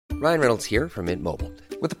Ryan Reynolds here from Mint Mobile.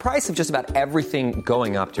 With the price of just about everything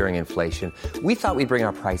going up during inflation, we thought we'd bring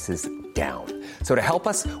our prices down. So to help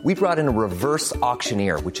us, we brought in a reverse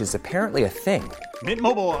auctioneer, which is apparently a thing. Mint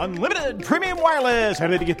Mobile Unlimited Premium Wireless. How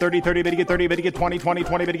to get 30, 30, how to get 30, how to get 20, 20,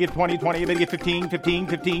 20, how to get 20, 20, how to get 15, 15,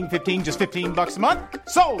 15, 15, just $15 a month?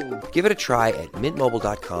 Sold! Give it a try at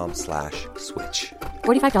mintmobile.com/switch.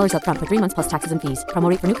 $45 up front for 3 months plus taxes and fees. Promo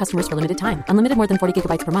rate for new customers for limited time. Unlimited more than 40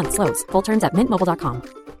 gigabytes per month. Slows full terms at mintmobile.com.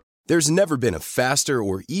 There's never been a faster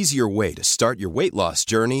or easier way to start your weight loss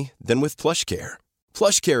journey than with PlushCare.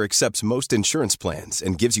 PlushCare accepts most insurance plans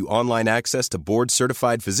and gives you online access to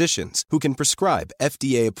board-certified physicians who can prescribe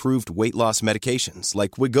FDA-approved weight loss medications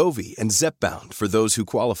like Wegovy and Zepbound for those who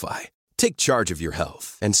qualify. Take charge of your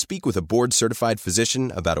health and speak with a board-certified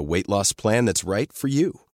physician about a weight loss plan that's right for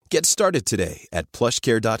you. Get started today at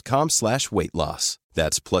plushcare.com/weightloss.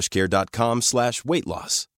 That's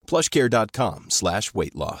plushcare.com/weightloss.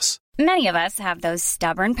 plushcare.com/weightloss. Many of us have those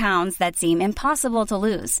stubborn pounds that seem impossible to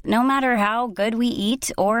lose, no matter how good we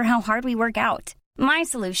eat or how hard we work out. My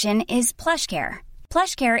solution is PlushCare.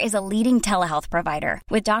 PlushCare is a leading telehealth provider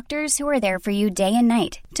with doctors who are there for you day and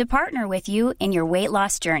night to partner with you in your weight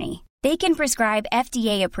loss journey. They can prescribe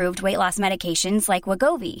FDA-approved weight loss medications like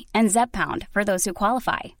Wegovy and Zepbound for those who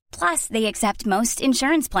qualify. Plus, they accept most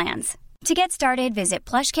insurance plans. To get started, visit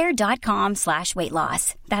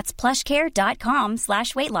plushcare.com/weightloss. That's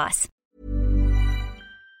plushcare.com/weightloss.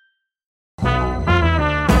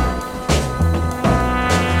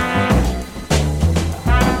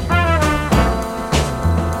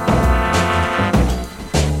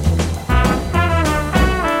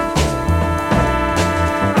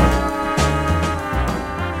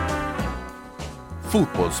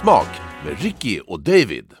 Fotbollssmak med Ricky och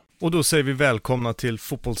David. Och då säger vi välkomna till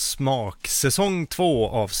Fotbollssmak, säsong 2,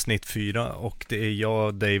 avsnitt 4. Och det är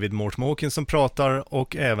jag, David Mortmåkin, som pratar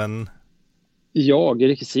och även... Jag,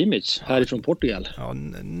 Ricky Simic, härifrån Portugal. Ja,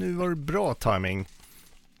 nu var det bra timing.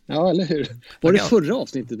 Ja, eller hur? Var det förra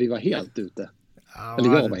avsnittet vi var helt ute? Ja,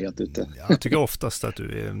 eller jag var helt ute? Jag tycker oftast att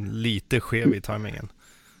du är lite skev i timingen.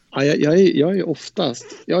 Ja, jag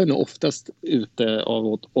är nog oftast ute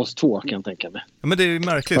av oss två, kan jag tänka mig. Ja, men det är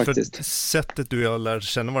märkligt faktiskt. För sättet du och jag lärde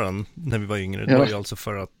känna varandra när vi var yngre, det var ju alltså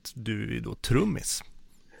för att du är då trummis.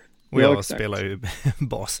 Och jag spelar ju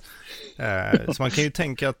bas. Så man kan ju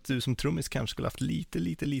tänka att du som trummis kanske skulle haft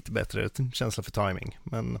lite bättre känsla för timing.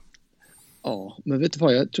 Men... Ja, men vet du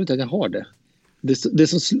vad? Jag tror inte att jag har det. Det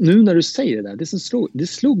som, nu när du säger det där, det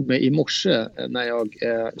slog mig i morse när jag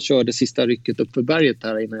körde sista rycket upp för berget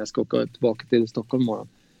här innan jag ska åka tillbaka till Stockholm imorgon.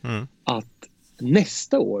 Att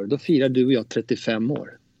nästa år, då firar du och jag 35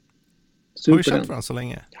 år. Har vi känt varandra så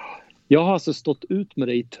länge? Jag har alltså stått ut med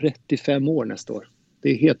dig i 35 år nästa år. Det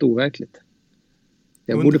är helt overkligt.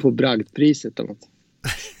 Jag borde få bragdpriset eller något.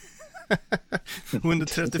 Under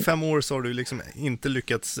 35 år så har du liksom inte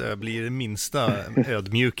lyckats bli det minsta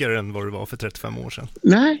ödmjukare än vad du var för 35 år sedan.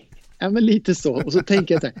 Nej, ja, men lite så. Och så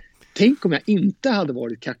tänker jag tänk om jag inte hade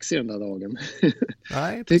varit kaxig den där dagen.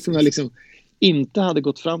 Nej, tänk om jag liksom inte hade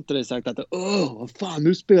gått fram till dig och sagt att vad fan,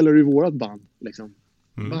 nu spelar du i vårat band. Liksom.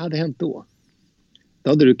 Vad hade hänt då? Det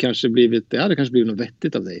hade kanske blivit något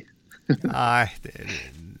vettigt av dig. Nej,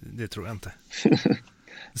 det tror jag inte.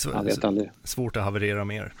 Jag vet aldrig. Svårt att haverera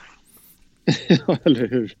mer. Ja, eller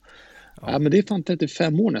hur? Ja, men det är fan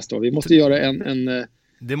 35 år nästa år. Vi måste göra en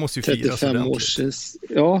det måste ju firas 35 års...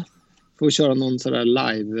 Ja, får vi köra någon sån där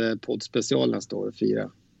live-podd special nästa år och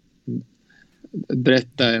fira.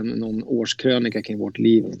 Berätta någon årskrönika kring vårt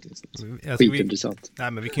liv. Skitintressant.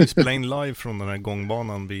 Nej, men vi kan ju spela in live från den här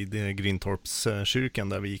gångbanan vid Grintorps kyrkan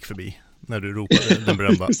där vi gick förbi. När du ropade den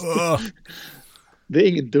berömda. Det är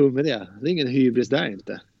ingen dum idé. Det är ingen hybris där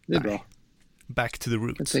inte. Det är bra. Back to the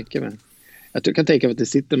roots. Jag kan tänka mig att det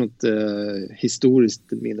sitter något historiskt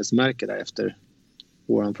minnesmärke där efter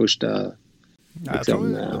våran första... Jag tror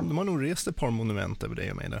de har nog rest ett par monument över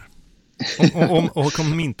dig och mig där. Och om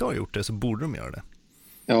de inte har gjort det så borde de göra det.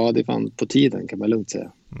 Ja, det är fan på tiden, kan man lugnt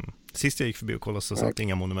säga. Sist jag gick förbi och kollade så satt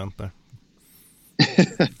inga monument där.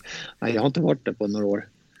 Nej, jag har inte varit där på några år.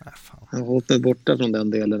 Nej, fan. Jag har hållit mig borta från den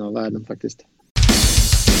delen av världen faktiskt.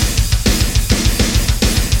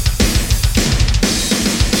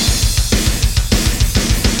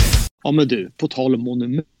 Ja, men du, på tal om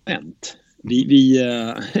monument.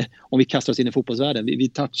 Om vi kastar oss in i fotbollsvärlden. Vi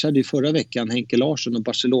touchade ju förra veckan Henke Larsson och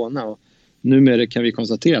Barcelona. Och numera kan vi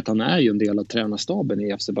konstatera att han är ju en del av tränarstaben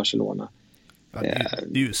i FC Barcelona. Ja,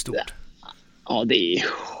 det är ju stort. Ja, det är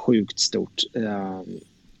sjukt stort.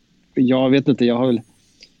 Jag vet inte, jag har väl...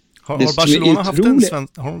 Har Barcelona haft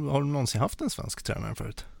har de någonsin haft en svensk tränare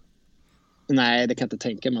förut? Nej, det kan jag inte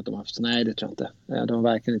tänka mig att de har haft. Nej, det tror jag inte. De har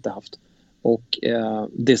verkligen inte haft. Och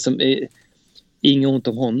det som är... Inget ont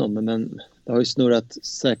om honom, men det har ju snurrat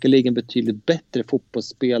säkerligen betydligt bättre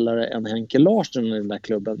fotbollsspelare än Henke Larsson i den där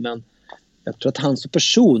klubben. Men jag tror att han som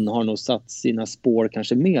person har nog satt sina spår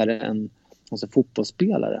kanske mer än alltså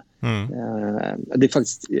fotbollsspelare. Det är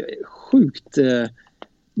faktiskt sjukt.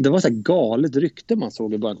 Det var så här galet rykte man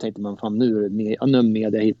såg i början. Tänkte man, fan nu är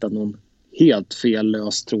media hittat någon helt fel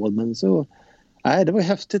lös tråd. Men så, nej, det var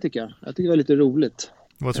häftigt tycker jag. Jag tycker det var lite roligt.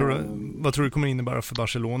 Vad tror du kommer innebära för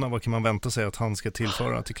Barcelona? Vad kan man vänta sig att han ska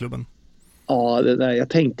tillföra till klubben? Ja, jag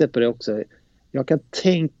tänkte på det också. Jag kan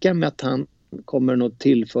tänka mig att han kommer nog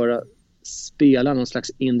tillföra spela någon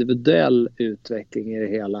slags individuell utveckling i det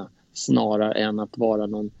hela snarare än att vara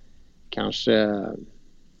någon kanske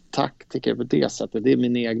taktiker på det sättet. Det är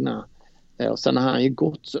min egna. Och sen har han ju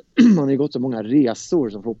gått så många resor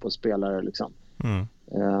som fotbollsspelare liksom.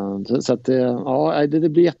 Så att ja, det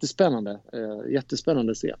blir jättespännande.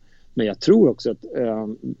 Jättespännande att se. Men jag tror också att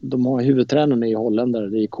de har huvudtränarna i holländare,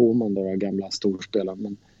 det är Koeman, den gamla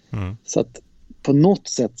storspelaren. Så att på något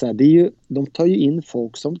sätt så här, de tar ju in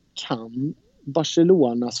folk som kan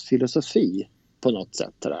Barcelonas filosofi på något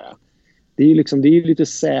sätt. Det är ju lite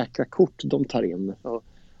säkra kort de tar in.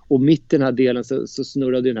 Och mitt i den här delen så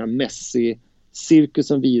snurrade den här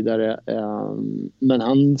Messi-cirkusen vidare. Men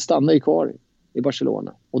han stannar ju kvar i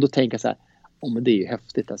Barcelona. Och då tänker jag så här, men det är ju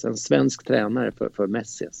häftigt. Alltså, en svensk tränare för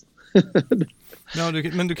Messi. Alltså. Ja,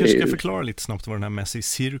 men du kanske ska förklara lite snabbt vad den här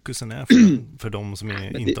Messi-cirkusen är för de som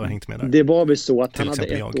inte har hängt med där. Det var väl så att till han hade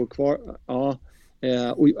ett jag. år kvar. Ja,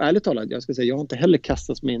 och ärligt talat, jag har inte heller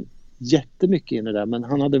kastat mig in jättemycket in i det där, men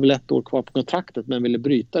han hade väl ett år kvar på kontraktet men ville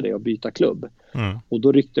bryta det och byta klubb. Och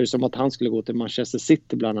då ryktades det som att han skulle gå till Manchester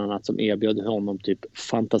City bland annat, som erbjöd honom typ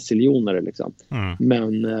fantasiljoner liksom.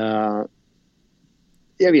 Men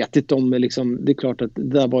jag vet inte om liksom, det är klart att det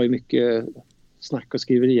där var ju mycket snack och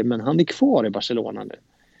skriverier, men han är kvar i Barcelona nu.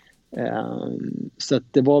 Så att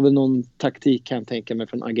det var väl någon taktik kan jag tänka mig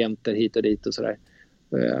från agenter hit och dit och sådär.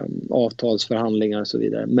 Avtalsförhandlingar och så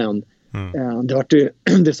vidare. Men det var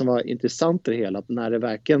det som var intressant i det hela, att när det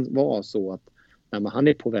verkligen var så att men han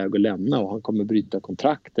är på väg att lämna och han kommer bryta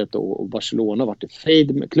kontraktet och Barcelona var det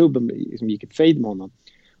fade med klubben liksom gick i fade med honom.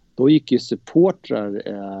 Då gick ju supportrar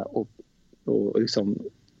och liksom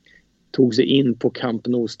tog sig in på Camp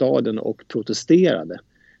Nou-staden och protesterade.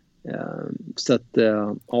 Så att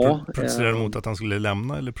ja. Protesterade mot att han skulle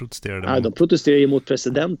lämna eller protesterade? Nej, de protesterade mot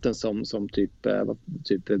presidenten som typ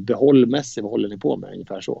behåll Messi, vad håller ni på med?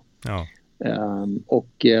 Ungefär så. Ja.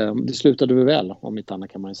 Och det slutade väl, om inte annat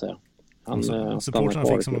kan man ju säga. Supportrarna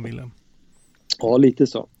fick som de ville. Ja, lite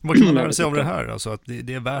så. Vad kan man lära sig av det här? Alltså att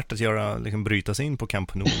det är värt att liksom bryta sig in på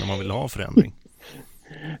Camp Nou när man vill ha förändring.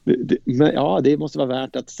 Det måste vara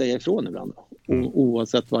värt att säga ifrån ibland.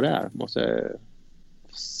 Oavsett vad det är. Måste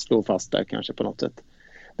slå fast där kanske på något sätt.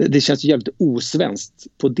 Det känns ju jävligt osvenskt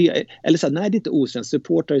på det. Eller så här, nej, det är inte osvenskt.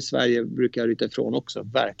 Supportrar i Sverige brukar ryta ifrån också,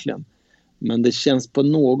 verkligen. Men det känns på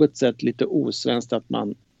något sätt lite osvenskt att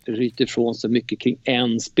man ryter ifrån så mycket kring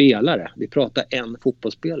en spelare. Vi pratar en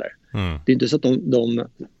fotbollsspelare. Det är inte så att de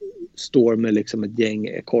står med liksom ett gäng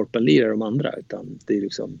korpenlirare de andra, utan det är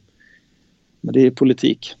liksom, men det är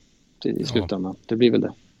politik i slutändan. Det blir väl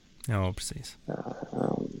det. Ja, precis.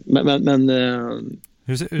 Men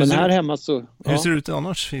här hemma så... Hur ser det ut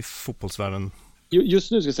annars i fotbollsvärlden?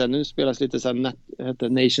 Just nu ska jag säga, nu spelas lite så här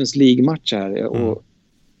Nations League-match här. Och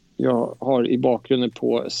jag har i bakgrunden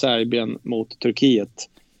på Serbien mot Turkiet.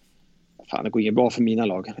 Fan, det går inget bra för mina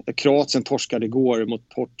lag. Kroatien torskade igår mot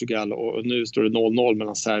Portugal och nu står det 0-0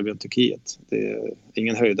 mellan Serbien och Turkiet. Det är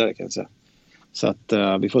ingen höjdare kan jag säga. Så att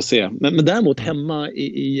vi får se. Men däremot hemma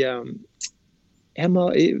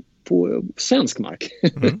på svensk mark.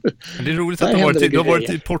 Det är roligt att du har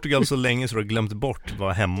varit i Portugal så länge så du har glömt bort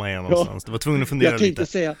vad hemma är någonstans. Du var tvungen att fundera lite. Jag tänkte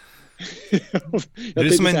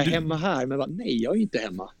säga hemma här, men nej, jag är inte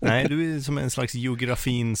hemma. Nej, du är som en slags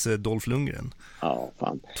geografins Dolph Lundgren. Ja,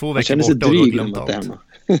 fan. 2 veckor borta och du har glömt allt. Hemma.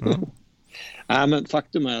 Nej, men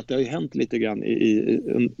faktum är att det har ju hänt lite grann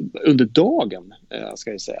under dagen,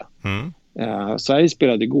 ska jag säga. Sverige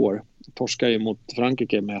spelade igår. Torskade ju mot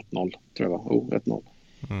Frankrike med 1-0, tror jag var. 1-0.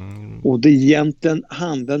 Och det egentligen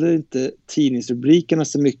handlade inte tidningsrubrikerna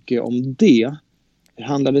så mycket om det. Det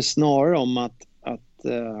handlade snarare om att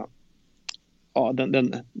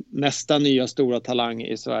den nästa nya stora talang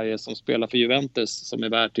i Sverige som spelar för Juventus, som är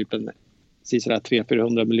värd typ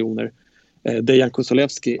 300-400 miljoner, Dejan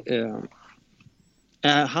Kulusevski,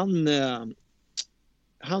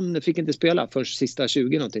 han fick inte spela för sista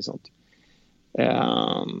 20 någonting sånt.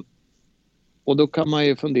 Och då kan man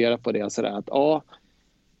ju fundera på det sådär att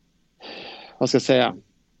vad ska jag säga?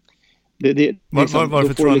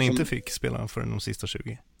 Varför tror han inte fick spela för de sista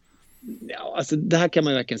 20? Ja, alltså det här kan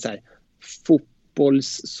man ju verkligen säga.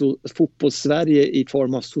 Fotbolls-Sverige i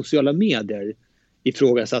form av sociala medier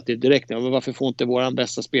ifrågasatte ju direkt. Men varför får inte våran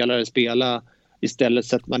bästa spelare spela? Istället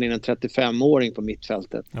sätter man in en 35-åring på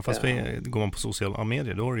mittfältet. Ja, fast går man på sociala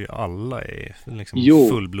medier, då är det ju alla liksom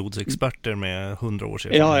fullblodsexperter med 100 års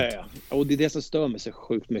erfarenhet. Ja. Och det är det som stör mig så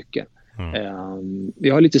sjukt mycket. Vi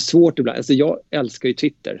har lite svårt ibland. Alltså jag älskar ju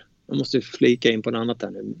Twitter. Jag måste flika in på något annat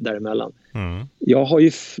däremellan. Jag har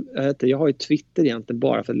ju Twitter egentligen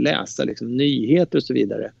bara för att läsa liksom nyheter och så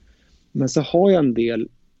vidare. Men så har jag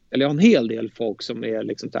en hel del folk som är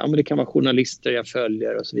liksom, men det kan vara journalister jag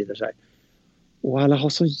följer och så vidare. Så här. Och alla har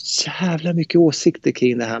så jävla mycket åsikter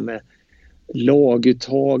kring det här med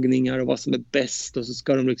laguttagningar och vad som är bäst. Och så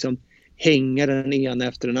ska de liksom hänga den ena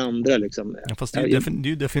efter den andra. Liksom. Ja, fast det är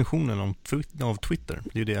ju definitionen av Twitter.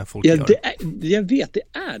 Det är ju det folk gör. Jag vet, det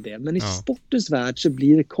är det. Men i sportens värld så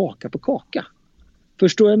blir det kaka på kaka.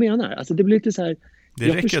 Förstår jag menar? Alltså det blir lite så här... Det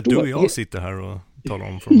räcker att du och jag sitter här och talar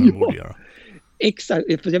om vad de borde göra.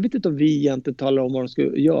 Exakt. För jag vet inte om vi egentligen talar om vad de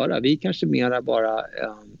ska göra. Vi kanske mera bara...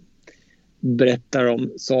 berättar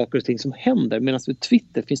om saker och ting som händer. Medan på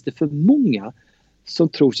Twitter finns det för många som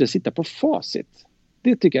tror sig sitta på facit.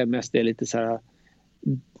 Det tycker jag mest är lite så här...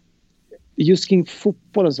 Just kring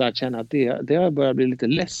fotbollen så här känner jag att det har börjat bli lite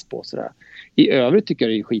less på. Så där. I övrigt tycker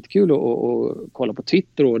jag det är skitkul att kolla på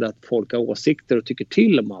Twitter och att folk har åsikter och tycker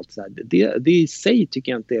till om allt. Så här. Det i sig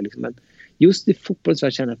tycker jag inte är liksom... Men just i fotbollen så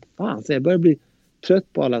här känner jag att jag börjar bli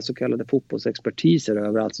trött på alla så kallade fotbollsexpertiser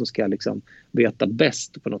över allt som ska liksom veta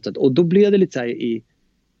bäst på något sätt. Och då blev det lite så här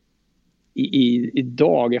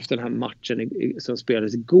idag efter den här matchen som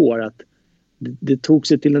spelades igår att det tog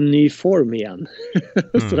sig till en ny form igen.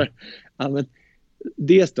 Så där,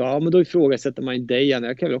 men då ifrågasätter man ju Dejan.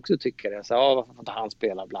 Jag kan väl också tycka det. Så, varför får inte han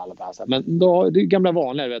spela? Bla, bla, bla. Så, men då, det är gamla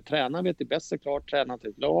vanliga. Tränaren vet det bäst såklart. Tränaren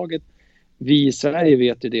till laget. Vi i Sverige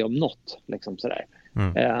vet ju det om något. Liksom sådär.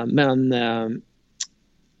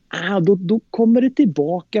 Då kommer det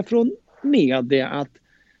tillbaka från media att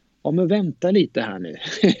men vänta lite här nu.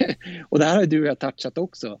 Och det här har du och jag touchat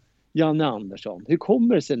också. Janne Andersson. Hur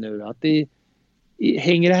kommer det sig nu att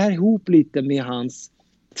hänger det här ihop lite med hans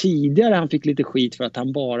tidigare han fick lite skit för att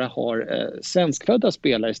han bara har svenskfödda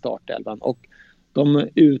spelare i startelvan och de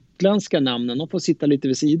utländska namnen de får sitta lite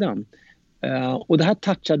vid sidan. Och det här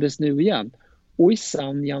touchades nu igen. Och i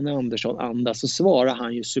sann Janne Andersson-anda så svarar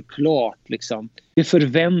han ju såklart liksom, det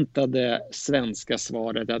förväntade svenska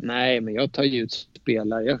svaret att nej, men jag tar ju ut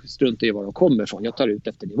spelare, jag struntar i var de kommer ifrån, jag tar ut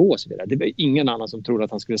efter nivå och så vidare. Det var ingen annan som trodde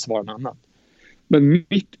att han skulle svara något annat. Men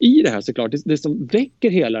mitt i det här såklart, det som väcker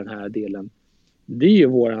hela den här delen, det är ju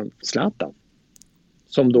våran Zlatan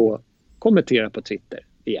som då kommenterar på Twitter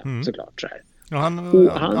igen, såklart. Så här. Ja,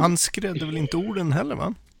 han skrädde väl inte orden heller,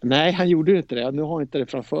 va? Nej, han gjorde inte det. Nu har jag inte det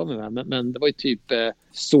framför mig. Men det var ju typ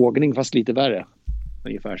sågning fast lite värre.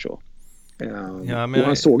 Ungefär så. Och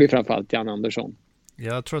han såg ju framförallt Jan Andersson.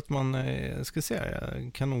 Jag tror att man ska säga,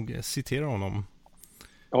 jag kan nog citera honom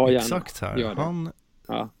exakt här. Han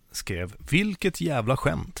skrev: vilket jävla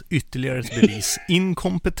skämt. Ytterligare ett bevis.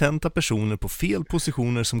 Inkompetenta personer på fel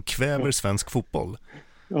positioner som kväver svensk fotboll.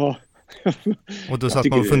 Ja. Och då satt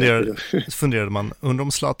man och funderade man, undrar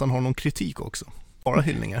om Zlatan har någon kritik också? Bara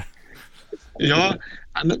hyllningar. Ja,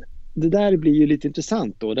 men det där blir ju lite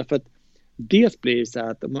intressant då. Därför att dels blir det så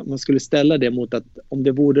här att man skulle ställa det mot att om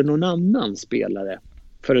det vore någon annan spelare,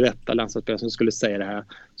 före detta landslagsspelare som skulle säga det här,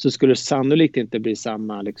 så skulle det sannolikt inte bli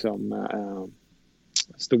samma liksom,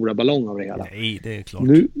 stora ballong av det hela. Nej, det är klart.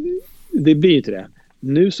 Det blir inte det.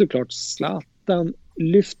 Nu såklart Zlatan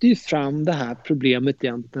lyfter ju fram det här problemet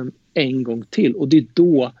egentligen en gång till. Och det är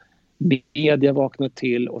då media vaknar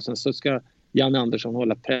till och sen så ska Jan Andersson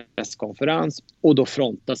hålla presskonferens och då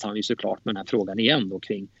frontas han ju såklart med den här frågan igen då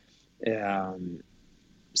kring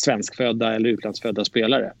svenskfödda eller utlandsfödda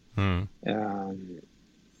spelare.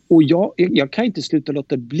 Och jag kan inte sluta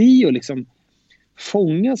låta bli och liksom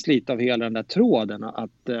fångas lite av hela den där tråden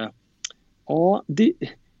att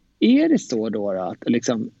är det så då att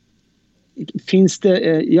liksom finns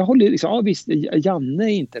det, jag håller liksom, visst, Janne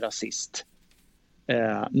är inte rasist,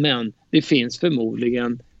 men det finns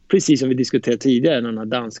förmodligen, precis som vi diskuterade tidigare i den här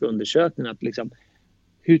danska undersökningen, att liksom,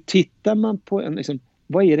 hur tittar man på en, liksom,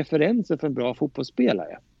 vad är referenser för en bra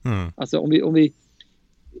fotbollsspelare? Alltså om vi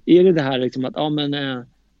är det här liksom att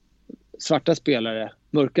svarta spelare,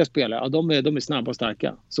 mörka spelare, de är snabba och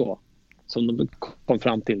starka, så som de kom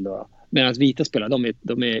fram till då. Medan vita spelare,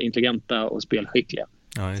 de är intelligenta och spelskickliga.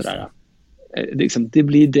 Ja, sådär. Det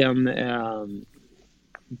blir den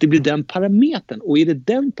Det blir den parametern. Och är det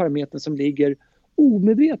den parametern som ligger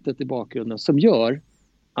omedvetet i bakgrunden som gör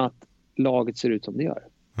att laget ser ut som det gör.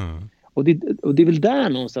 Och det är väl där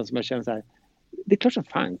någonstans som jag känner så här, det är klart som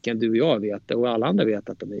fanken du och jag vet det, och alla andra vet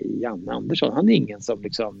att de är Janne Andersson. Han är ingen som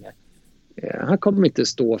liksom, han kommer inte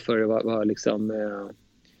stå för vad liksom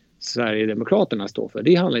Sverigedemokraterna står för.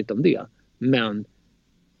 Det handlar inte om det. Men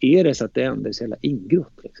är det så att det ändå är så jävla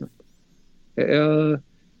ingrott liksom.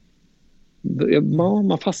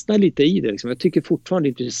 Man fastnar lite i det liksom. Jag tycker fortfarande det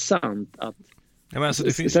är intressant att alltså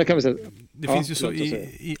det finns, kan vi säga, det finns ju så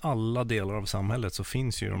i alla delar av samhället så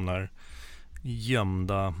finns ju de där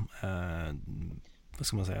gömda vad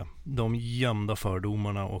ska man säga, de gömda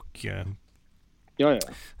fördomarna och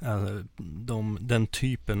den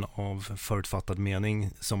typen av förutfattad mening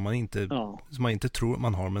som man inte tror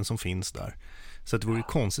man har, men som finns där. Så det vore ju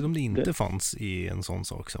konstigt om det inte fanns i en sån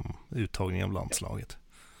sak som uttagning av landslaget.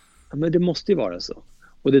 Ja, men det måste ju vara så.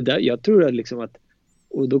 Och det där, jag tror att liksom att,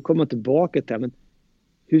 och då kommer man tillbaka till, men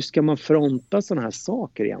hur ska man fronta sådana här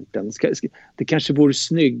saker egentligen? Det kanske vore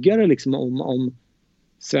snyggare liksom om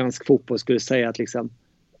svensk fotboll skulle säga att liksom,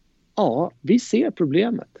 ja, vi ser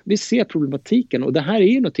problemet. Vi ser problematiken. Och det här är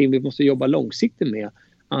ju någonting vi måste jobba långsiktigt med.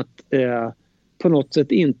 Att på något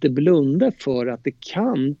sätt inte blunda för att det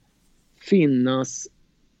kan finnas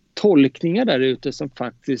tolkningar där ute som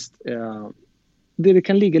faktiskt det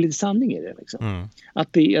kan ligga lite sanning i det. Liksom.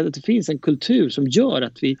 Att det finns en kultur som gör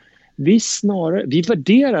att vi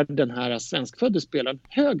värderar den här svenskfödda spelaren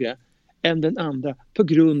högre än den andra på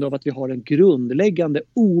grund av att vi har en grundläggande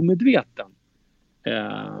omedveten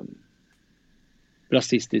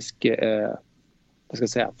rasistisk vad ska jag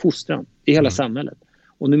säga, fostran i hela samhället.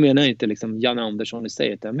 Och nu menar jag inte liksom Janne Andersson i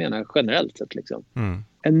sig, jag menar generellt sett liksom.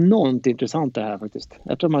 Enormt intressant det här faktiskt.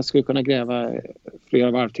 Jag tror man skulle kunna gräva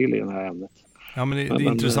flera varv till i det här ämnet. Ja, men det är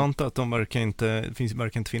intressant att de verkar inte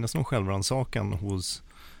finnas någon självrannsakan hos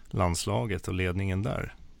landslaget och ledningen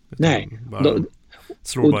där. Nej.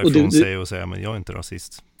 Slår bara ifrån sig och säger, men jag är inte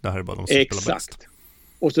rasist. Det här är bara de som spelar bäst.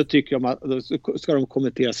 Och så tycker de att då ska de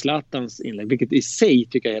kommentera Zlatans inlägg, vilket i sig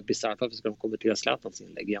tycker jag är bisarrt. Varför ska de kommentera Zlatans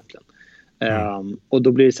inlägg egentligen? Och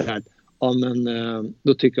då blir det så här,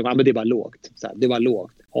 då tycker de att det är bara lågt. Så här, det var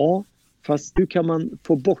lågt. Ja, fast hur kan man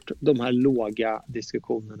få bort de här låga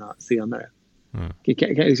diskussionerna senare?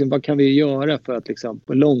 Liksom, vad kan vi göra för att liksom,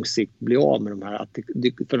 på lång sikt bli av med de här?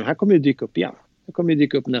 För de här kommer ju dyka upp igen. Det kommer ju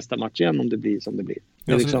dyka upp nästa match igen om det blir som det blir.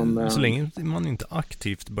 Ja, liksom, så länge man inte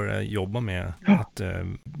aktivt börjar jobba med att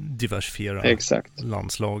diversifiera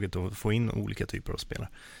landslaget och få in olika typer av spelare.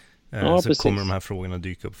 Så precis. Kommer de här frågorna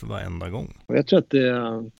dyka upp för varenda gång. Och jag tror att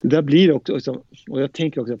det där blir också, och jag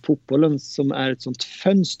tänker också att fotbollen som är ett sånt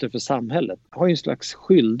fönster för samhället har ju en slags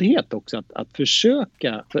skyldighet också att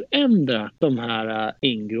försöka förändra de här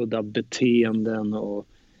ingrodda beteenden och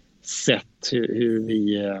sätt hur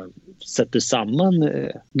vi sätter samman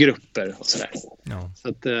grupper och sådär. Ja. Så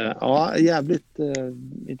att, jävligt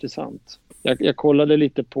intressant. Jag kollade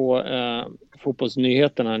lite på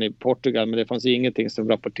fotbollsnyheterna i Portugal, men det fanns ju ingenting som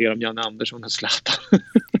rapporterade om Janne Andersson och Zlatan.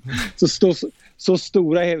 så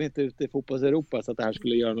stora är vi inte ute i fotbolls-Europa så att det här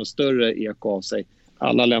skulle göra något större eko av sig.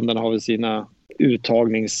 Alla länderna har väl sina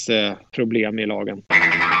uttagningsproblem i lagen.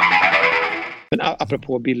 Men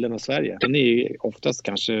apropå bilden av Sverige, den är ju oftast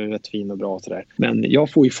kanske rätt fin och bra och sådär. Men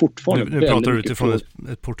jag får ju fortfarande... Nu pratar du utifrån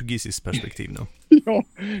ett portugisiskt perspektiv då. Ja,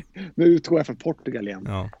 nu utgår jag från Portugal igen.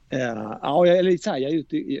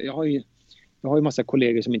 Jag har ju massa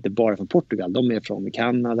kollegor som inte bara är från Portugal. De är från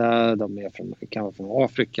Kanada, kan vara från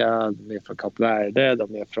Afrika, de är från Kap Verde,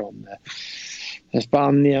 de är från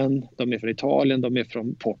Spanien, de är från Italien, de är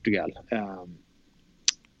från Portugal.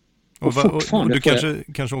 Och du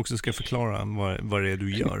kanske också ska förklara vad det är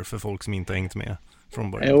du gör för folk som inte har hängt med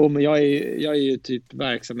från början. Jo, men jag är ju typ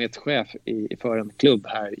verksamhetschef för en klubb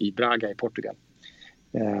här i Braga i Portugal.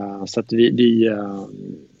 Så att vi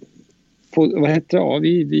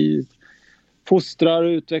fostrar och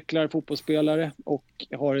utvecklar fotbollsspelare och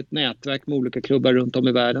har ett nätverk med olika klubbar runt om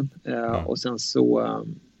i världen. Och sen så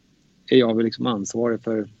är jag väl liksom ansvarig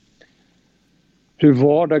för hur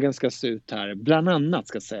vardagen ska se ut här. Bland annat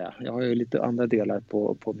ska jag säga. Jag har ju lite andra delar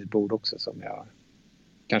på mitt bord också som jag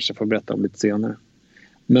kanske får berätta om lite senare.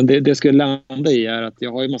 Men det ska landa i är att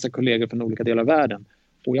jag har ju massa kollegor från olika delar av världen.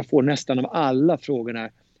 Och jag får nästan av alla frågorna.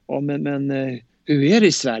 Ja, men hur är det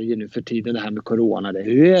i Sverige nu för tiden det här med corona?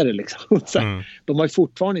 Hur är det liksom? De har ju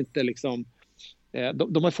fortfarande inte liksom...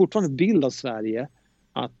 De har fortfarande en bild av Sverige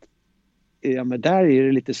att men där är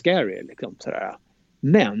det lite scary liksom sådär.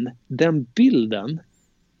 Men den bilden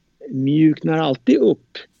mjuknar alltid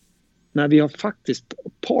upp när vi har faktiskt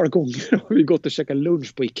ett par gånger har vi gått och käkat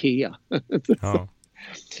lunch på Ikea. Ja.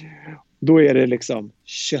 Då är det liksom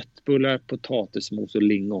köttbullar, potatismos och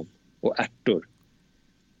lingon och ärtor.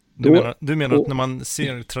 Du menar att när man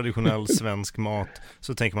ser traditionell svensk mat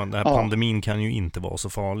så tänker man att pandemin kan ju inte vara så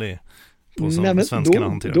farlig på som svenskarna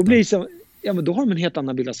hanterar då blir det så, men då har de en helt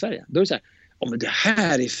annan bild av Sverige. Då är det så här, men det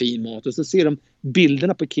här är fin mat. Och så ser de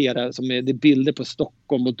bilderna på Ikea som är bilder på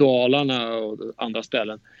Stockholm och Dalarna och andra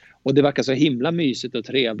ställen. Och det verkar så himla mysigt och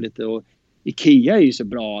trevligt. Och Ikea är ju så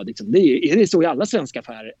bra. Liksom. Det är så i alla svenska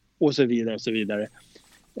affärer. Och så vidare och så vidare.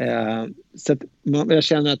 Så att jag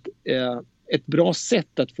känner att ett bra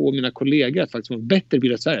sätt att få mina kollegor att faktiskt få en bättre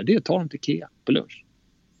bild av Sverige, det är att ta dem till Ikea på lunch.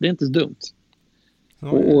 Det är inte så dumt.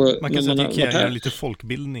 Man kan säga att Ikea är lite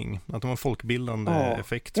folkbildning. Att de har folkbildande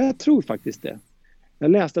effekt. Jag tror faktiskt det.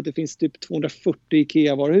 Jag läste att det finns typ 240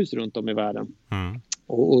 Ikea-varuhus runt om i världen.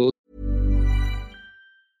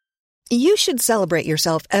 You should celebrate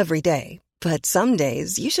yourself every day. But some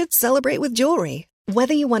days you should celebrate with jewelry.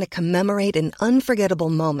 Whether you want to commemorate an unforgettable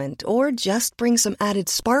moment or just bring some added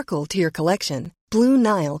sparkle to your collection, Blue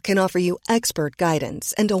Nile can offer you expert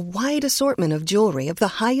guidance and a wide assortment of jewelry of the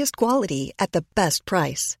highest quality at the best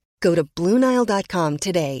price. Go to BlueNile.com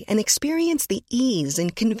today and experience the ease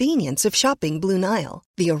and convenience of shopping Blue Nile,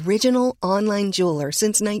 the original online jeweler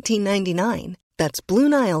since 1999. That's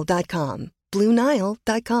BlueNile.com.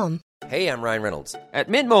 BlueNile.com. Hey, I'm Ryan Reynolds. At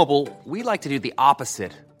Mint Mobile, we like to do the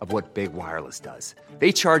opposite of what Big Wireless does.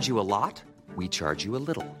 They charge you a lot. We charge you a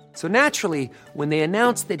little. So naturally, when they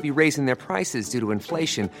announced they'd be raising their prices due to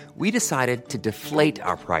inflation, we decided to deflate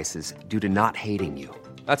our prices due to not hating you.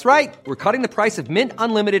 That's right. We're cutting the price of Mint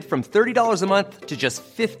Unlimited from $30 a month to just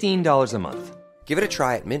 $15 a month. Give it a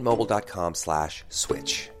try at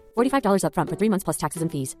mintmobile.com/switch. $45 up front for 3 months plus taxes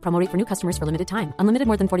and fees. Promo rate for new customers for limited time. Unlimited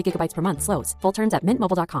more than 40 gigabytes per month. Slows full terms at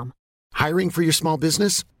mintmobile.com. Hiring for your small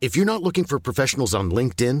business? If you're not looking for professionals on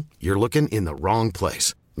LinkedIn, you're looking in the wrong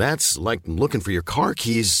place. That's like looking for your car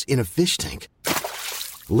keys in a fish tank.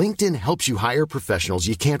 LinkedIn helps you hire professionals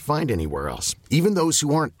you can't find anywhere else, even those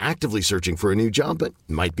who aren't actively searching for a new job but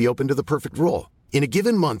might be open to the perfect role. In a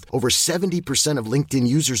given month, over 70% of LinkedIn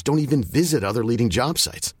users don't even visit other leading job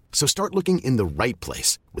sites. So start looking in the right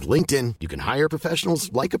place. With LinkedIn, you can hire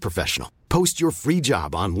professionals like a professional. Post your free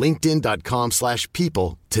job on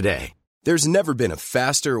linkedin.com/people today. There's never been a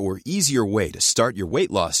faster or easier way to start your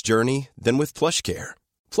weight loss journey than with PlushCare.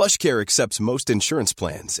 PlushCare accepts most insurance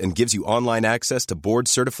plans and gives you online access to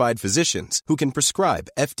board-certified physicians who can prescribe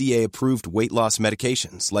FDA-approved weight loss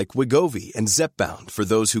medications like Wegovy and Zepbound for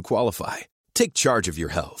those who qualify. Take charge of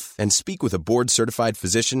your health and speak with a board-certified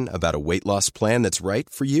physician about a weight loss plan that's right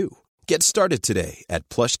for you. Get started today at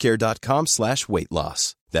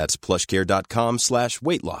plushcare.com/weightloss. That's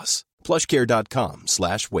plushcare.com/weightloss.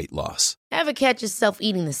 plushcare.com/weightloss. Ever catch yourself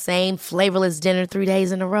eating the same flavorless dinner 3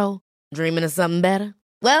 days in a row? Dreaming of something better?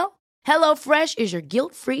 Well, HelloFresh is your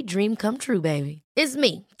guilt-free dream come true, baby. It's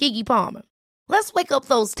me, Keke Palmer. Let's wake up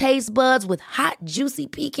those taste buds with hot, juicy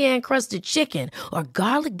pecan-crusted chicken or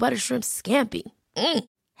garlic butter shrimp scampi.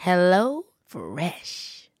 Hello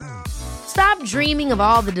Fresh. Stop dreaming of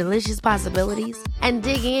all the delicious possibilities and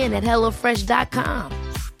dig in at HelloFresh.com.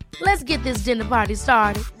 Let's get this dinner party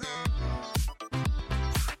started.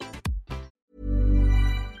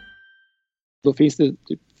 Då finns det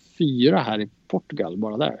typ 4 här i Portugal,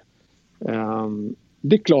 bara där.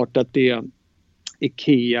 Det är klart att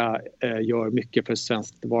Ikea gör mycket för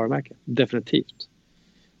svenskt varumärke. Definitivt.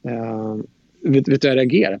 Vet du vad jag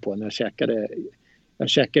reagerade på när jag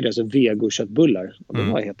käkade alltså vegoköttbullar. Och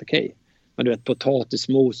de var helt okej. Men du vet,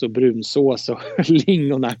 potatismos och brunsås och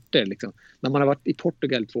lingonärtor liksom. När man har varit i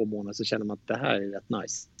Portugal 2 månader så känner man att det här är rätt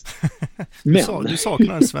nice. Du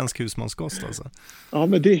saknar en svensk husmanskost alltså. Ja,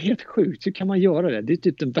 men det är helt sjukt. Hur kan man göra det? Det är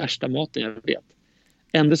typ den värsta maten jag vet.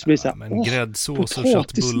 Ändå så blir det så här, men gräddsås och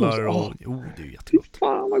köttbullar och det är ju jättegott.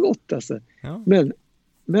 Fan vad gott alltså. Ja. Men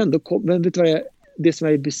vet du vad det som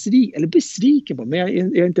jag är besviken på, men jag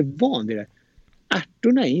är inte van vid det.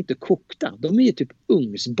 Ärtorna är inte kokta. De är typ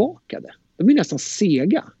ugnsbakade. De är nästan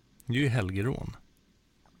sega. Det är ju helgerån.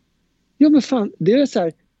 Ja, men fan, det är så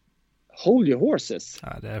här hold your horses.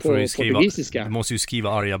 Ja, det är portugisiska. Du måste ju skriva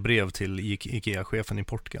arga brev till Ikea-chefen i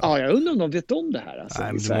Portugal. Ja, jag undrar om de vet om det här. Alltså,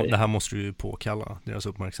 nej, men det här måste du ju påkalla deras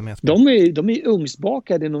uppmärksamhet. De är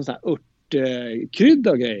ugnsbakade i någon sån här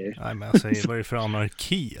örtkrydda och grejer. Nej, men jag säger, vad är det för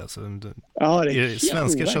anarki? Alltså, ja, det är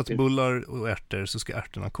svenska köttbullar och ärtor så ska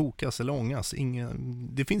ärtorna kokas eller ångas.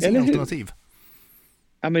 Det finns inga alternativ.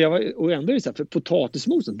 Ja, men och ändå är det så här, för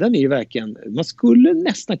potatismosen, den är ju verkligen, man skulle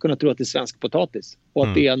nästan kunna tro att det är svensk potatis och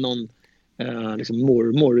att det är någon liksom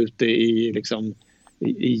mormor ute i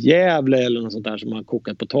Gävle eller något sånt där som har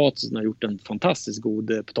kokat potatis och har gjort en fantastiskt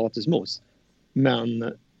god potatismos.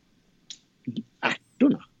 Men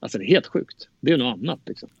ärtorna, alltså det är helt sjukt. Det är något annat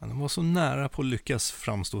liksom. Ja, de var så nära på att lyckas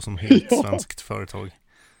framstå som helt svenskt företag.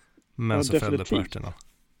 Men så fällde på ärtorna.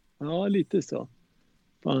 Ja, lite så.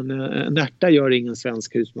 Fan, en ärta gör ingen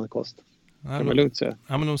svensk husmankost. Kan man lugnt säga.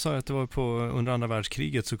 Ja, men de sa att det var under andra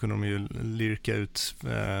världskriget så kunde de ju lirka ut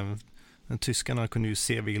tyskarna kunde ju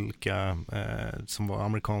se vilka som var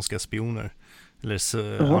amerikanska spioner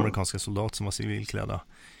eller amerikanska soldater som var civilklädda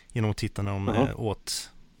genom att titta när de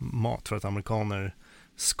åt mat, för att amerikaner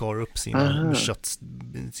skar upp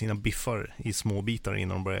sina biffar i små bitar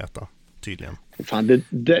innan de började äta, tydligen. Fan,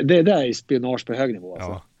 det där är spionage på hög nivå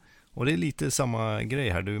alltså. Ja. Och det är lite samma grej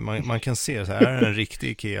här. Man kan se så här, är det en riktig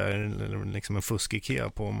Ikea eller liksom en fusk Ikea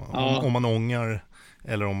på om man ångar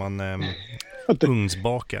eller om man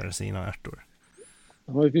ugnsbakar sina ärtor.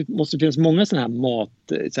 Det måste finnas många sådana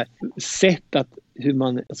här sätt att hur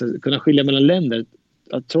man kunna skilja mellan länder.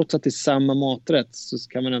 Att trots att det är samma maträtt så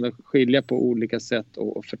kan man ändå skilja på olika sätt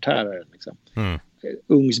och förtära den. Liksom.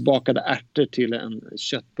 Ugnsbakade ärtor till en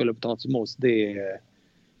köttbulle och potatismos, det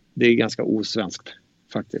är ganska osvenskt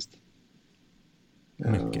faktiskt.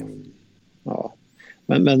 Mycket. Ja.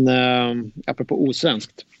 Men apropå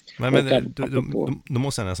osvenskt. Då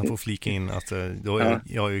måste jag nästan få flika in att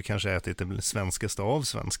jag har ju kanske ätit det svenskaste av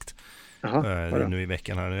svenskt nu i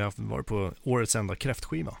veckan här. Jag har varit på årets enda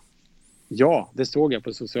kräftskiva. Ja, det såg jag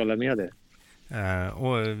på sociala medier.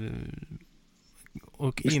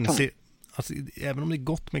 Och inse att även om det är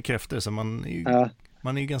gott med kräftor så man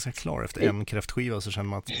är ju ganska klar efter en kräftskiva, så känner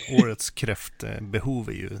man att årets kräftbehov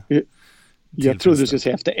är ju jag trodde du skulle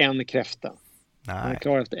säga efter en kräfta. Nej. Man är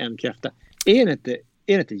klar efter en kräfta. Är det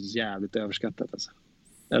inte jävligt överskattat alltså?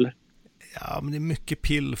 Eller? Ja, men det är mycket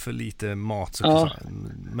pill för lite mat.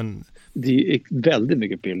 Men det är väldigt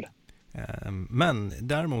mycket pill. Men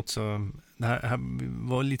däremot så det här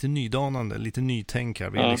var lite nydanande, lite nytänk här.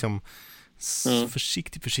 Vi är liksom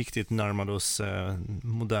försiktigt närmade oss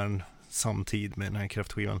modern samtid med den här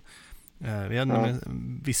kräftskivan. Vi hade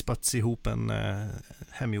vispats ihop en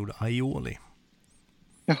hemgjord aioli.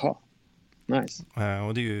 Jaha, nice.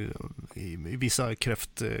 Och det är ju i vissa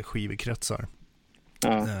kräftskivekretsar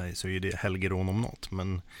så är det helgerån om något,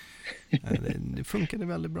 men det funkade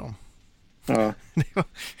väldigt bra. Ja.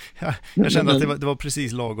 Jag kände att det var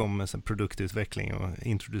precis lagom med produktutveckling och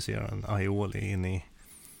introducera en aioli in i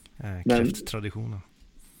kräfttraditionen.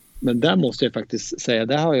 Men där måste jag faktiskt säga,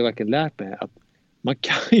 där har jag verkligen lärt mig att man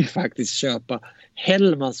kan ju faktiskt köpa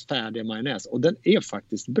Hellmans färdiga majonnäs och den är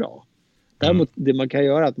faktiskt bra. Däremot det man kan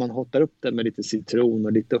göra är att man hotar upp den med lite citron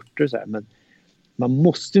och lite örter så här, men man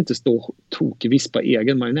måste inte stå och tokvispa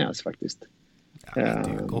egen majonnäs faktiskt. Ja, det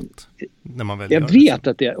är ju gott när man väl jag vet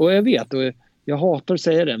att det är, och jag hatar att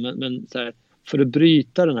säga det, men så här, för att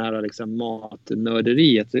bryta den här liksom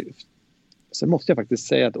matnörderiet så måste jag faktiskt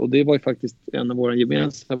säga att, och det var ju faktiskt en av våra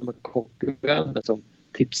gemensamma kockvänner som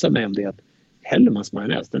tipsade mig om det, att Hellmans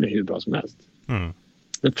majonnäs, den är hur bra som helst.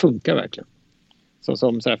 Den funkar verkligen. Så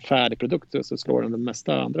som så här färdig produkt så slår den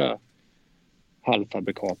mesta andra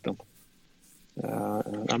halvfabrikaten.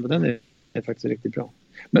 Men den är faktiskt riktigt bra.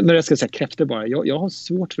 Men jag ska säga kräftor bara. Jag har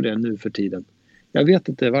svårt för det nu för tiden. Jag vet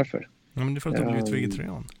inte varför. Ja, men det är för att du har blivit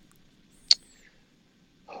vegetarian.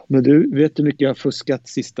 Men du, vet hur mycket jag har fuskat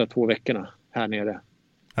sista 2 veckorna här nere?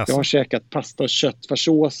 Alltså. Jag har käkat pasta och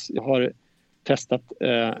köttfärssås. Jag har testat,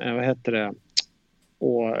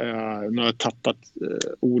 och nu har jag tappat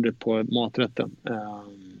ordet på maträtten.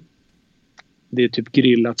 Det är typ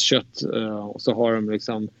grillat kött och så har de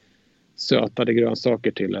liksom sötade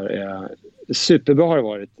grönsaker till. Superbra har det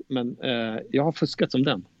varit, men jag har fuskat som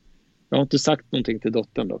den. Jag har inte sagt någonting till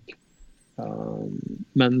dottern dock.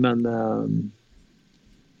 Men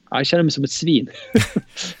jag känner mig som ett svin.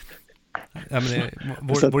 Ja,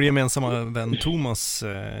 men vår gemensamma vän Thomas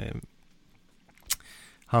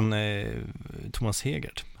Thomas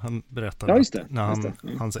Hegert, han berättade att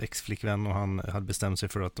när hans ex-flickvän och han hade bestämt sig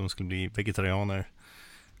för att de skulle bli vegetarianer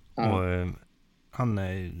och han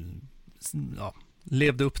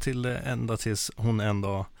levde upp till det ända tills hon en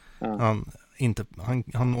dag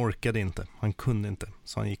han orkade inte, han kunde inte,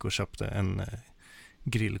 så han gick och köpte en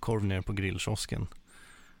grillkorv nere på grillkiosken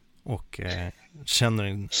och känner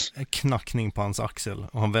en knackning på hans axel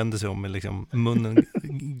och han vänder sig om med liksom munnen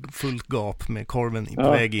fullt gap med korven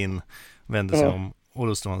på väg in, vänder sig om och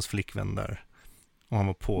då står hans flickvän där och han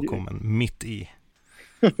var påkommen mitt i.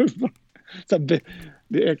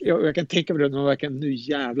 Jag kan tänka mig att man verkar nu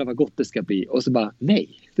jävla vad gott det ska bli och så bara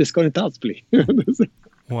nej, det ska det inte alls bli.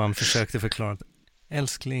 Och han försökte förklara att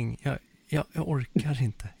älskling, jag orkar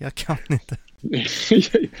inte, jag kan inte.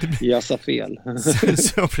 Jag sa fel.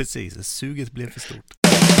 Så precis, suget blev för stort.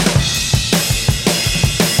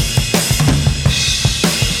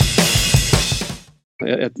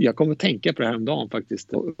 Jag kommer att tänka på det här om dagen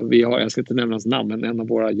faktiskt. Jag ska inte nämna hans namn, men en av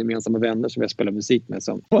våra gemensamma vänner som jag spelar musik med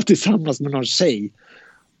som var tillsammans med någon tjej.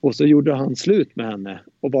 Och så gjorde han slut med henne.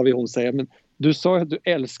 Och vad vill hon säga? Men du sa ju att du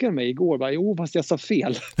älskar mig igår. Bara, jo, fast jag sa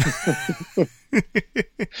fel.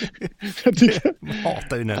 jag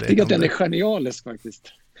tycker att den är genialisk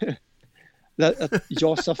faktiskt. Att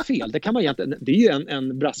jag sa fel, det kan man egentligen, det är ju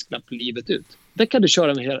en brasklapp livet ut. Det kan du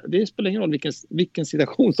köra med hela, det spelar ingen roll vilken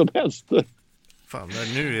situation som helst. Fan,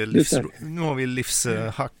 nu har vi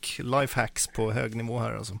lifehacks på hög nivå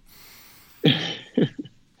här alltså.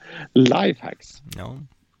 Lifehacks?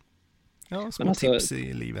 Ja, små tips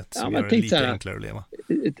i livet som gör det lite enklare att leva.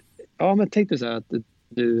 Ja, men tänk dig så här att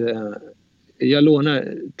jag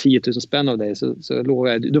lånar 10 000 spänn av dig så lovar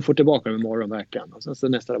jag, du får tillbaka dem imorgon verkan. Och sen så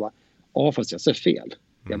nästa dag bara, fast jag sa fel.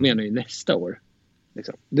 Jag menar ju nästa år.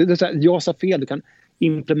 Liksom. Det är så här, jag sa fel, du kan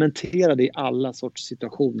implementera det i alla sorts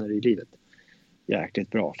situationer i livet. Jäkligt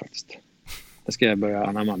bra faktiskt. Det ska jag börja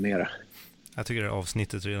anamma mera. Jag tycker det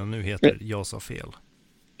avsnittet redan nu heter Jag sa fel.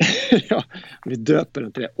 Ja, vi döper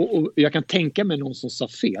inte det. Och jag kan tänka mig någon som sa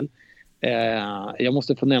fel. Jag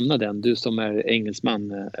måste få nämna den, du som är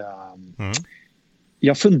engelsman.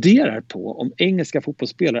 Jag funderar på om engelska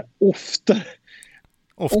fotbollsspelare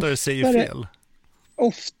oftare säger fel.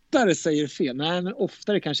 Oftare säger fel. Nej, men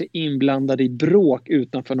oftare kanske inblandade i bråk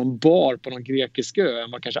utanför någon bar på någon grekisk ö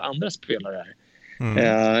än vad kanske andra spelare är.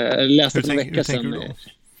 Jag läste för en vecka sedan.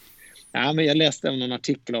 Ja, men jag läste en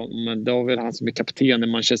artikel om det var väl han som är kapten i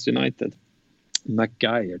Manchester United.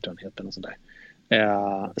 McGuire tror han heter något sånt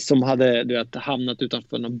där. Som hade hamnat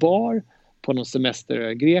utanför någon bar på någon semester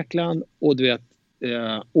i Grekland och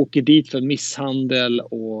åker dit för misshandel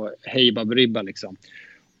och hejbabribba liksom.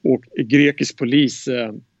 Och grekisk polis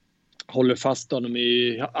håller fast honom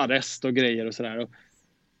i arrest och grejer och sådär.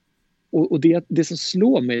 Och det som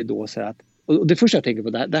slår mig då så att, och det första jag tänker på,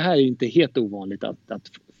 det här är ju inte helt ovanligt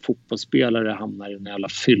att fotbollsspelare hamnar i en jävla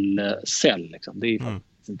fyllecell liksom. Det är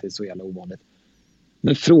faktiskt inte så jävla ovanligt.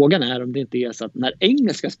 Men frågan är om det inte är så att när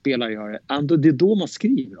engelska spelare gör det, det är då man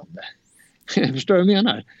skriver om det. Förstår du vad jag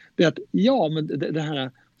menar? Det är att men det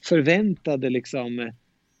här förväntade liksom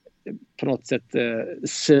på något sätt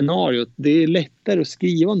scenariot, det är lättare att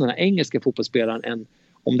skriva om den här engelska fotbollsspelaren än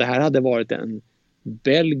om det här hade varit en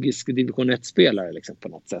belgisk division 1-spelare liksom, på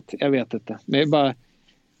något sätt. Jag vet inte. Men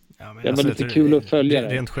det var lite kul att följa det.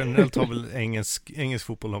 Rent generellt har väl engelsk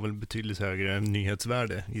fotboll har väl betydligt högre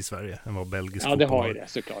nyhetsvärde i Sverige än vad belgisk fotboll har. Ja, det har ju det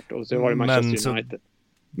såklart. Och så var det Manchester United.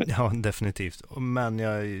 Ja, definitivt. Men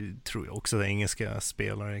jag tror också att engelska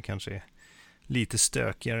spelare kanske är lite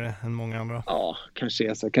stökigare än många andra. Ja, kanske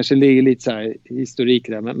är så. Kanske ligger lite så här historik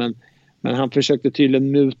där. Men han försökte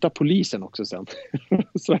tydligen muta polisen också sen.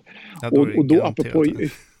 Så, och då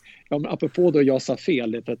apropå då jag sa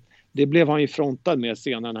fel. För att det blev han ju frontad med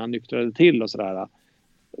senare när han nyktrade till och sådär.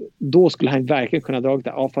 Då skulle han verkligen kunna dra det.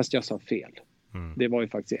 Ja, fast jag sa fel. Det var ju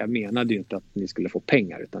faktiskt, jag menade ju inte att ni skulle få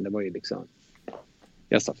pengar, utan det var ju liksom,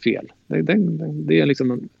 jag sa fel. Det är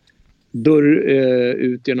liksom en dörr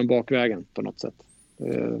ut genom bakvägen på något sätt.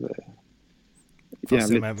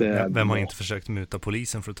 Jävligt, vem har inte försökt muta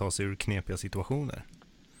polisen för att ta sig ur knepiga situationer?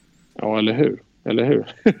 Ja, eller hur?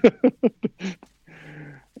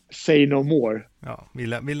 Say no more. Ja, vi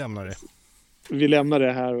lämnar det. Vi lämnar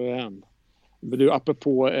det här och igen. Du,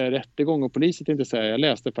 apropå rättegång och poliser tänkte säga, jag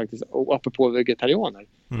läste faktiskt, och apropå vegetarianer.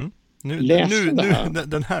 Nu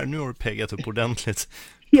har du peggat upp ordentligt.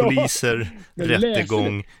 Poliser,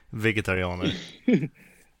 rättegång, vegetarianer.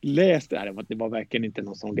 Det var verkligen inte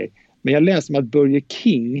någon sån grej. Men jag läste om att Burger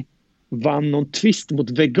King vann någon tvist mot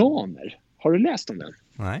veganer. Har du läst om den?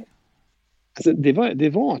 Nej. Alltså, det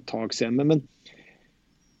var ett tag sedan, men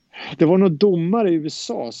det var någon domare i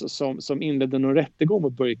USA som inledde någon rättegång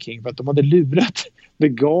mot Burger King för att de hade lurat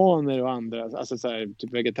veganer och andra, alltså så här,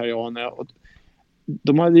 typ vegetarianer. Och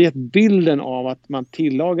de hade gett bilden av att man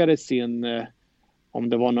tillagade sin, om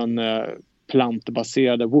det var någon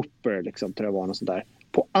plantbaserade Whopper, liksom, tror jag var något sånt där,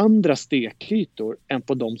 på andra stekytor än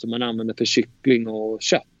på de som man använder för kyckling och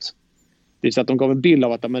kött. Det är så att de gav en bild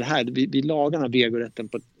av att vi lagar den här vegorätten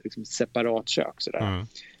på ett liksom, separat kök. Sådär.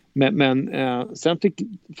 Men sen fick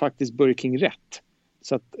faktiskt Burger King rätt.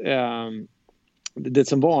 Så att det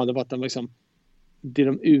som var, det var att de liksom, det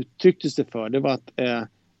de uttryckte sig för, det var att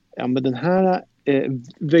men den här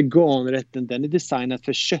veganrätten, den är designad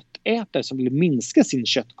för köttätare som vill minska sin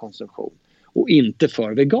köttkonsumtion och inte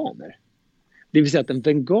för veganer. Det vill säga att en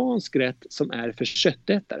vegansk rätt som är för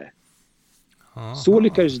köttätare. Aha. Så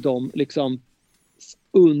lyckades de liksom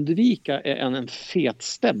undvika en fet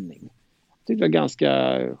stämning. Det var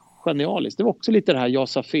ganska genialiskt. Det var också lite det här jag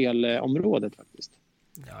sa fel området faktiskt.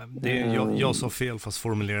 Ja, jag sa fel fast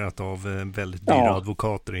formulerat av väldigt dyra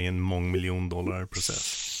advokater i en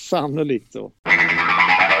 $mångmiljon-process. Sannolikt så.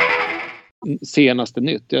 Senaste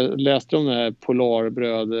nytt. Jag läste om den här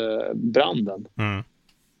Polarbrödbranden.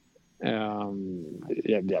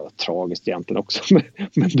 Det var tragiskt egentligen också.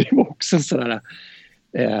 Men det var också sådär.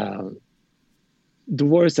 Då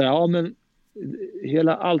var det så här, ja men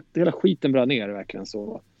hela skiten brann ner verkligen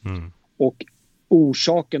så. Och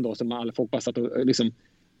orsaken då som alla folk bara satt och liksom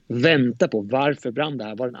vänta på, varför brann det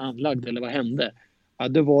här? Var den anlagd eller vad hände? Ja,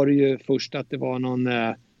 då var det ju först att det var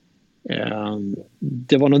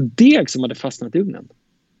någon deg som hade fastnat i ugnen.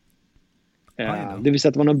 Det vill säga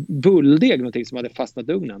att det var någon bulldeg någonting som hade fastnat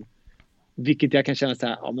i ugnen. Vilket jag kan känna så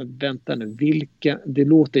här, ja men vänta nu, det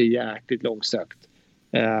låter jäkligt långsökt.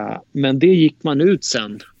 Men det gick man ut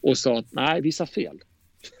sen och sa att nej, vi sa fel.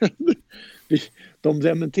 De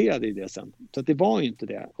dementerade i det sen. Så att det var ju inte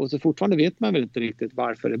det. Och så fortfarande vet man väl inte riktigt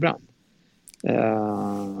varför det brann.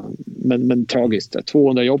 Men tragiskt.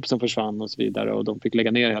 200 jobb som försvann och så vidare. Och de fick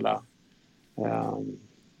lägga ner hela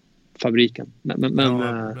fabriken. Ja,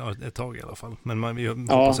 ett tag i alla fall. Men vi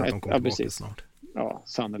hoppas att de kommer tillbaka snart. Ja,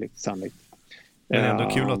 sannolikt. Men ändå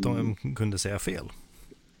kul att de kunde säga fel.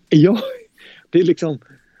 Ja, det är liksom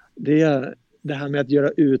det här med att göra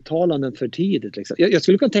uttalanden för tidigt. Liksom. Jag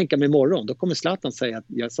skulle kunna tänka mig imorgon, då kommer Zlatan säga att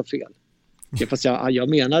jag sa fel. Fast jag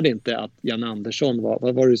menade inte att Jan Andersson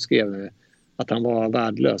vad var det du skrev? Att han var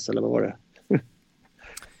värdelös, eller vad var det?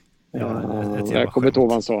 Jag kommer inte ihåg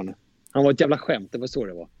vad han sa nu. Han var ett jävla skämt, det var så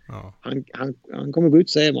det var. Ja. Han kommer gå ut och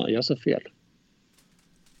säga att jag sa fel.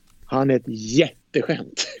 Han är ett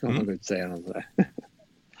jätteskämt. Om man går ut och säger han sådär.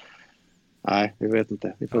 Nej, vi vet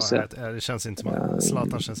inte. Vi får se. Det känns inte som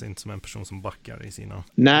Zlatan känns inte som en person som backar i sina...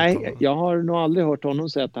 Nej, jag har nog aldrig hört honom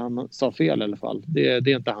säga att han sa fel i alla fall. Det är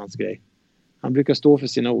inte hans grej. Han brukar stå för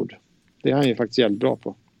sina ord. Det är han ju faktiskt jävligt bra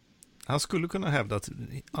på. Han skulle kunna hävda att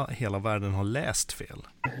hela världen har läst fel.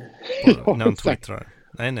 När han twittrar.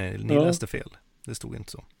 Nej, ni läste fel. Det stod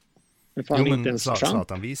inte så. Men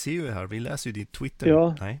Zlatan, vi ser ju här. Vi läser ju ditt Twitter.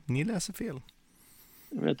 Ja. Nej, ni läser fel.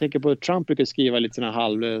 Jag tänker på att Trump brukar skriva lite såna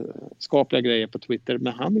halvskapliga grejer på Twitter.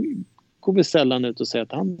 Men han går väl sällan ut och säger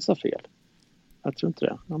att han sa fel. Jag tror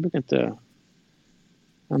inte det.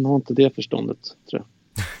 Han har inte det förståndet, tror jag.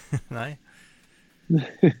 Nej.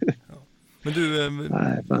 Men du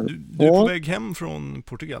är på väg hem från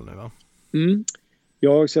Portugal nu, va?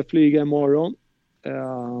 Jag ska flyga imorgon.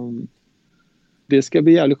 Det ska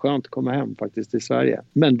bli jävligt skönt att komma hem faktiskt till Sverige.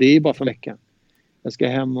 Men det är bara för en vecka. Jag ska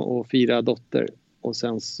hem och fira dotter. Och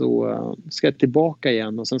sen så ska jag tillbaka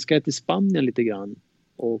igen. Och sen ska jag till Spanien lite grann.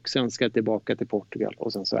 Och sen ska jag tillbaka till Portugal.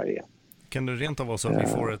 Och sen Sverige igen. Kan det rent av vara så att vi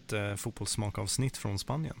får ett fotbollssmakavsnitt från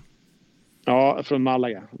Spanien? Ja, från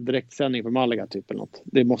Malaga. Direktsändning från Malaga typ eller något.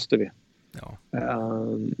 Det måste vi. Ja.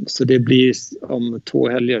 Så det blir om 2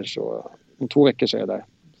 helger så... Om 2 veckor så är jag där.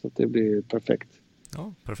 Så det blir perfekt.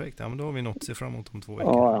 Ja, perfekt. Ja, men då har vi något att se fram emot om 2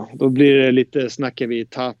 veckor. Ja, då blir det lite, snackar vi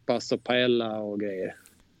tapas och paella och grejer.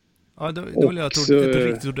 Ja, då vill jag tro ett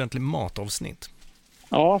riktigt ordentligt matavsnitt.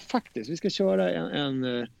 Ja, faktiskt. Vi ska köra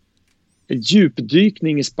en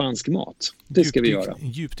djupdykning i spansk mat. Det ska vi göra.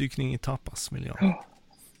 En djupdykning i tapas, vill jag. Ja,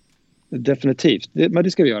 definitivt. Men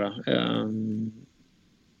det ska vi göra.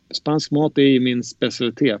 Spansk mat är min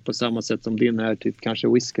specialitet på samma sätt som din är typ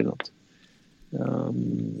kanske whisky eller något.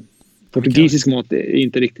 Portugisisk mat är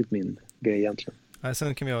inte riktigt min grej egentligen. Nej,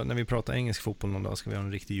 sen kan vi när vi pratar engelsk fotboll någon dag ska vi ha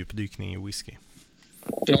en riktig djupdykning i whisky.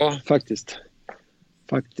 Ja, faktiskt.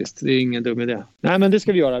 Det är ingen dum idé. Nej, men det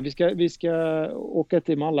ska vi göra. Vi ska åka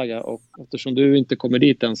till Malaga och eftersom du inte kommer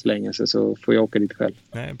dit än så länge så får jag åka dit själv.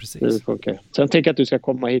 Nej, precis. Okay. Sen tänker jag att du ska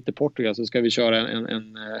komma hit till Portugal så ska vi köra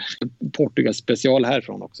en Portugal special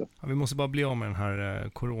härifrån också. Ja, vi måste bara bli av med den här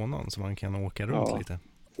coronan så man kan åka runt lite.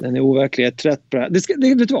 Den är overklig. Jag är trött på det här.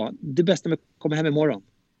 Vet du vad? Det bästa med att komma hem imorgon.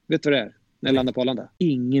 Vet du vad det är? När jag landar på Arlanda.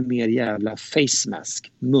 Ingen mer jävla face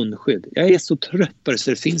mask. Munskydd. Jag är så trött på det så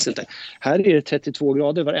det finns inte. Här är det 32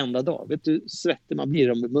 grader varenda dag. Vet du svettig man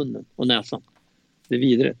blir om munnen och näsan. Det är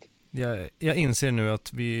vidrigt. Jag inser nu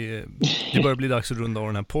att det börjar bli dags att runda av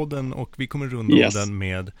den här podden och vi kommer runda av den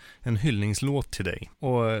med en hyllningslåt till dig.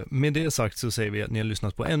 Och med det sagt så säger vi att ni har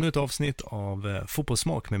lyssnat på ännu ett avsnitt av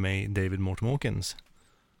Fotbollssmak med mig, David Mortimer Hawkins.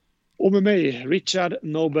 Och med mig, Richard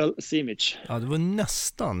Nobel Simic. Ja, det var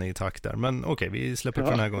nästan i takt där. Men okej, vi släpper på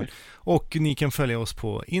den här gången. Och ni kan följa oss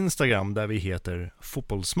på Instagram där vi heter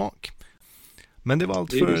Fotbollssmak. Men det var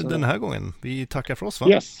allt för den här gången. Vi tackar för oss, va?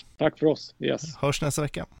 Yes, tack för oss. Yes. Hörs nästa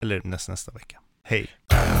vecka. Eller nästa vecka. Hej!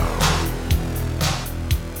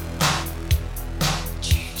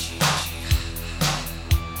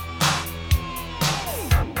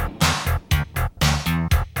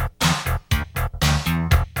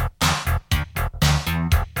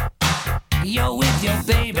 You're with your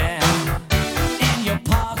baby and you're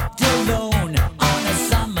parked alone on a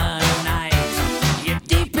summer night. You're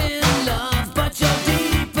deep in love, but you're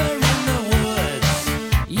deeper in the woods.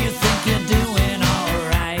 You think you're doing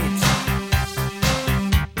alright.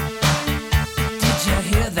 Did you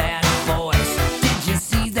hear that voice? Did you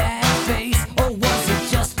see that face? Or was it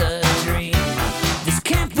just a dream? This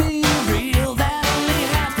can't be real, that only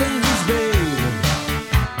happens, babe,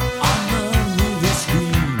 on the movie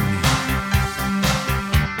screen.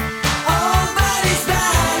 Oh, but he's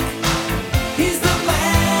back. He's the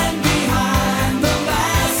man behind the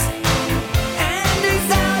mask, and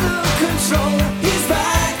he's out of control. He's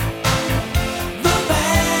back. The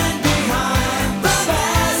man behind the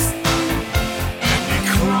mask, and he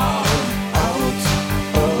crawled out of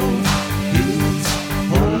his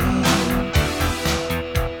home.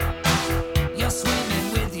 You're swimming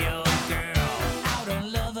with your girl out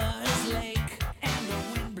on Lover's Lake, and the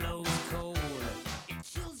wind blows cold. It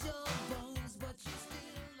chills your bones, but you're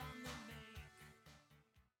still on the make.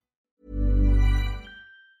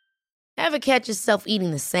 Ever catch yourself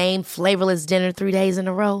eating the same flavorless dinner 3 days in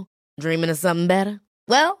a row? Dreaming of something better?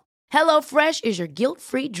 Well, HelloFresh is your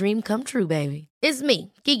guilt-free dream come true, baby. It's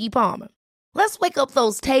me, Keke Palmer. Let's wake up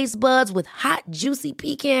those taste buds with hot, juicy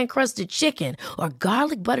pecan-crusted chicken or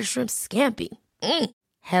garlic butter shrimp scampi.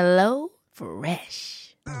 Hello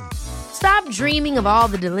Fresh. Stop dreaming of all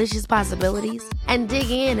the delicious possibilities and dig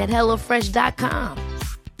in at HelloFresh.com.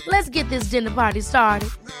 Let's get this dinner party started.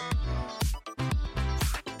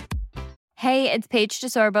 Hey, it's Paige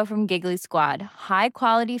DeSorbo from Giggly Squad. High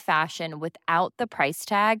quality fashion without the price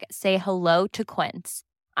tag. Say hello to Quince.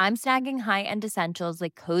 I'm snagging high-end essentials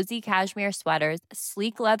like cozy cashmere sweaters,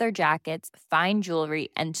 sleek leather jackets, fine jewelry,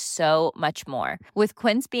 and so much more. With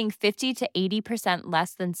Quince being 50 to 80%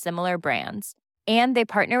 less than similar brands. And they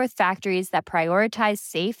partner with factories that prioritize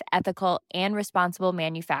safe, ethical, and responsible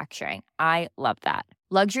manufacturing. I love that.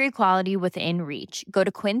 Luxury quality within reach. Go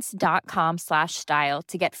to quince.com/style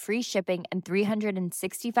to get free shipping and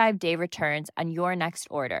 365-day returns on your next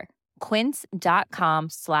order.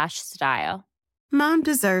 Quince.com/style. Mom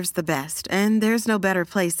deserves the best, and there's no better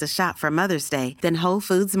place to shop for Mother's Day than Whole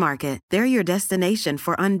Foods Market. They're your destination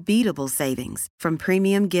for unbeatable savings, from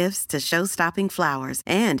premium gifts to show-stopping flowers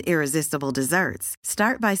and irresistible desserts.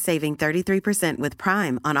 Start by saving 33% with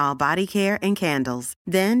Prime on all body care and candles.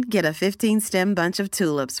 Then get a 15-stem bunch of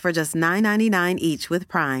tulips for just $9.99 each with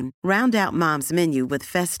Prime. Round out Mom's menu with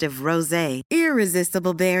festive rosé,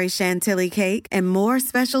 irresistible berry chantilly cake, and more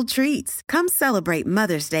special treats. Come celebrate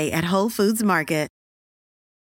Mother's Day at Whole Foods Market.